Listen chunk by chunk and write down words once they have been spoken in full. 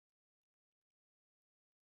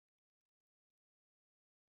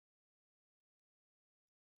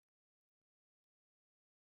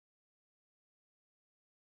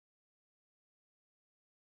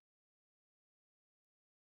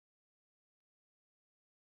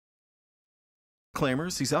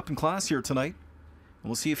claimers. He's up in class here tonight. And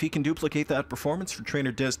we'll see if he can duplicate that performance for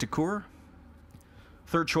trainer Des DeCoeur.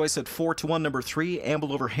 Third choice at 4-1, number 3,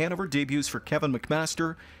 Amble over Hanover, debuts for Kevin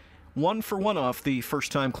McMaster. 1 for 1 off the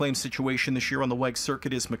first-time claim situation this year on the WEG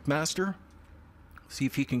circuit is McMaster. See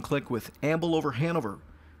if he can click with Amble over Hanover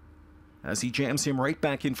as he jams him right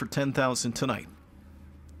back in for 10,000 tonight.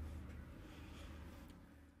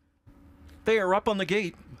 They are up on the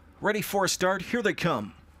gate, ready for a start. Here they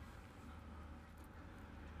come.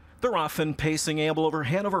 They're off and pacing. Amble over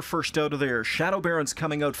Hanover first out of there. Shadow Baron's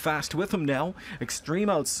coming out fast with him now. Extreme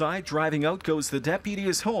outside, driving out goes the Deputy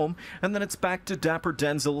is home, and then it's back to Dapper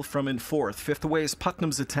Denzel from in fourth. Fifth away is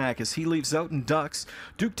Putnam's Attack as he leaves out and ducks.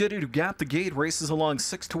 Duke Did It, who gapped the gate, races along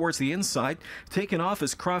 6 towards the inside. Taken off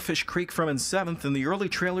is Crawfish Creek from in 7th, and the early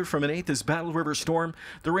trailer from in 8th is Battle River Storm.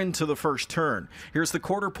 They're into the first turn. Here's the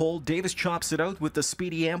quarter pole. Davis chops it out with the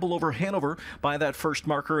speedy Amble over Hanover by that first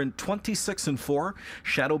marker in 26 and 4.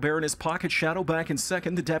 Shadow Baron is pocket shadow back in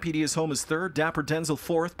second. The Deputy is home as third. Dapper Denzel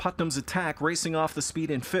fourth. Putnam's Attack racing off the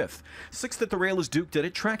speed in fifth. Sixth at the rail is Duke Did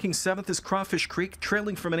It. Tracking seventh is Crawfish Creek.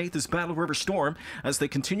 Trailing from an eighth is Battle River Storm as they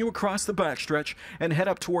continue across the backstretch and head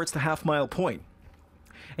up towards the half-mile point.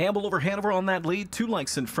 Amble over Hanover on that lead, 2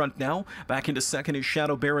 lengths in front now. Back into second is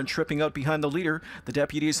Shadow Baron tripping out behind the leader. The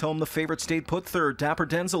Deputy is home, the favorite stayed put third. Dapper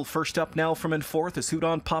Denzel first up now from in fourth as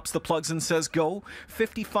Houdon pops the plugs and says go.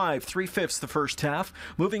 55 3/5 the first half.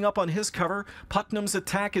 Moving up on his cover, Putnam's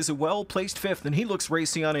Attack is a well-placed fifth and he looks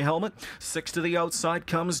racy on a helmet. 6 to the outside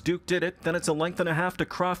comes Duke Did It. Then it's a length and a half to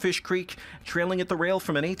Crawfish Creek. Trailing at the rail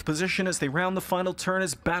from an 8th position as they round the final turn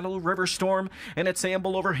is Battle River Storm, and it's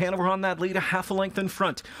Amble over Hanover on that lead, a half a length in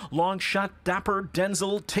front. Long shot, Dapper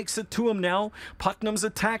Denzel takes it to him now. Putnam's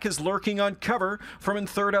Attack is lurking on cover from in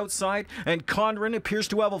third outside, and Condren appears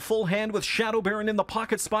to have a full hand with Shadow Baron in the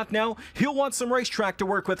pocket spot now. He'll want some racetrack to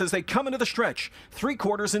work with as they come into the stretch.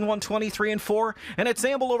 3/4 in 123 and 4, and it's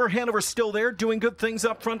Amble over Hanover still there, doing good things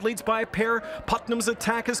up front, leads by a pair. Putnam's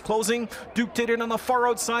Attack is closing. Duke Did It on the far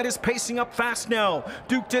outside is pacing up fast now.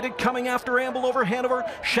 Duke Did It coming after Amble over Hanover.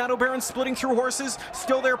 Shadow Baron splitting through horses.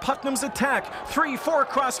 Still there, Putnam's Attack. 3-4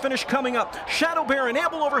 cross finish coming up. Shadow Baron,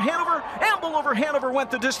 Amble over Hanover. Amble over Hanover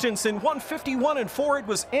went the distance in 151 and 4. It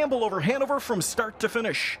was Amble over Hanover from start to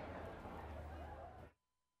finish.